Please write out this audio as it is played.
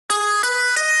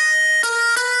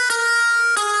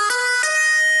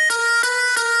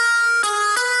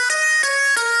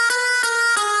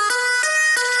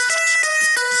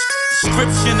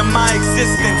Description of my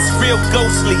existence, real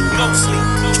ghostly.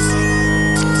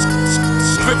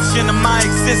 Description of my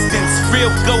existence,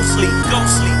 real ghostly.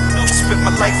 Spit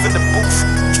my life in the booth.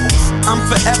 I'm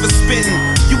forever spitting,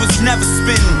 you was never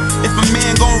spitting. If a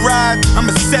man gon' ride,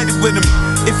 I'ma set it with him.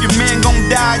 If your man gon'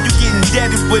 die, you get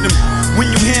indebted with him. When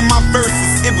you hear my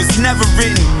verses, it was never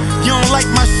written. You don't like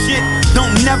my shit,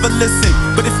 don't never listen.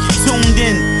 But if you tuned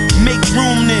in, make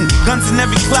room then. Guns in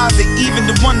every closet, even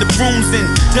the one the room's in.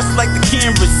 Just like the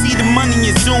camera, see the money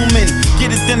and zoom in. Get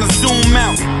it then I zoom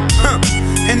out.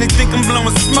 And they think I'm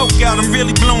blowing smoke out, I'm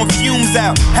really blowing fumes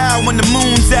out. How when the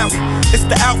moon's out? It's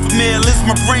the alpha male, is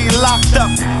my brain locked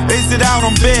up? Is it out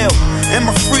on bail? Am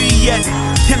I free yet?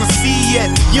 Can I see yet?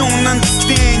 You don't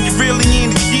understand, you really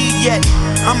ain't a G yet.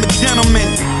 I'm a gentleman,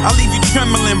 I'll leave you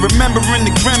trembling. Remembering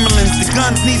the gremlins, the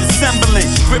guns need assembling.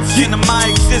 Description of my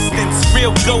existence,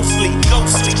 real ghostly.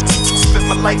 Spit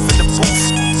my life in the booth.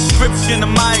 Description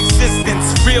of my existence,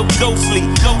 real ghostly.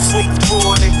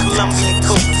 Born in Colombian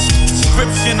coach.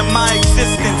 Description of my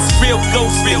existence, real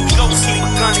ghostly. My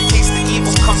gun in case the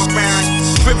evil come around.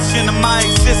 Description of my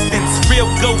existence, real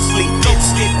ghostly.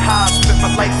 Get high, spit my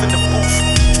life in the booth.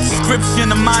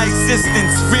 Description of my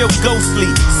existence, real ghostly.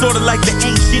 Sorta like the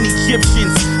ancient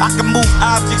Egyptians. I can move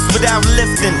objects without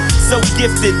lifting. So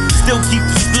gifted, still keep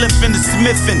the spliffing and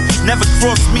smithing. Never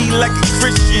cross me like a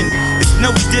Christian. It's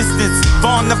no distance,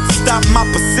 far enough to stop my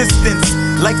persistence.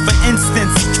 Like for instance,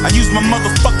 I use my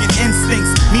motherfucking instincts.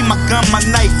 Me, my gun, my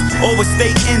knife, always stay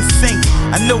in sync.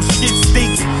 I know shit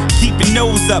stinks, keep your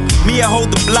nose up. Me, I hold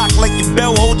the block like your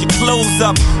bell, hold your clothes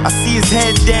up. I see his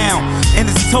head down and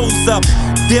his toes up.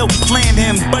 They'll plan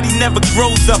him, but he never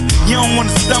grows up. You don't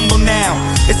wanna stumble now,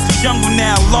 it's the jungle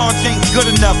now. Large ain't good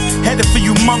enough, headed for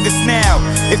humongous now.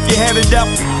 If you're headed up,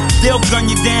 they'll gun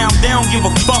you down. They don't give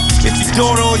a fuck if your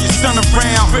daughter or your son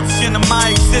around. Description of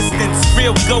my existence,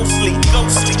 real ghostly.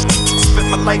 Spit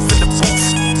my life in the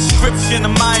booth. Description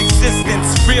of my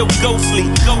existence, real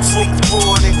ghostly.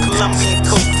 Born in Colombian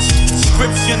coach.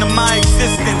 Description of my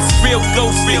existence, real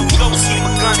ghostly.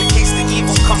 My gun in case the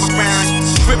evil come around.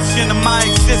 Description of my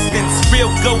existence,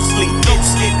 real ghostly.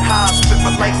 Get high, spit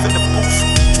my life in the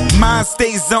booth. Mind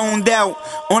stays zoned out,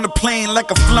 on a plane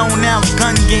like a flown out.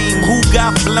 Gun game, who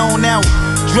got blown out?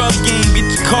 Drug game, get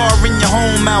your car and your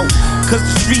home out. Cause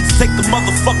the streets take the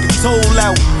motherfucking toll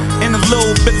out. And a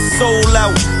little bit of soul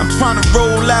out. I'm trying to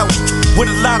roll out with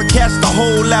a lot of cash to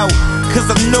hold out. Cause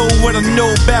I know what I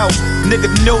know about, nigga,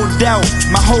 no doubt.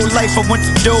 My whole life I went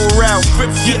the door route.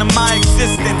 Description of my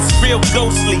existence, real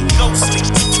ghostly.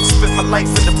 Spit my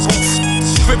life in the booth.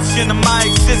 Description of my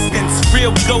existence,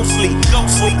 real ghostly.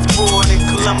 Born in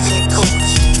Colombian coach.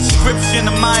 Description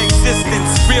of my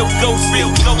existence, real ghostly.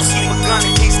 My gun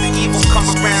in case the evil come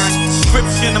around.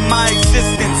 Description of my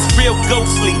existence, real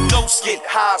ghostly. Get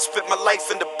high, spit my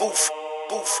life in the booth.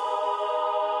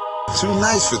 Too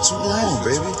nice for too long,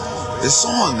 baby. It's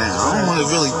on now. I don't want to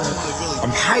really.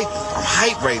 I'm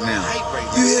hype right now.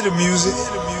 You hear the music.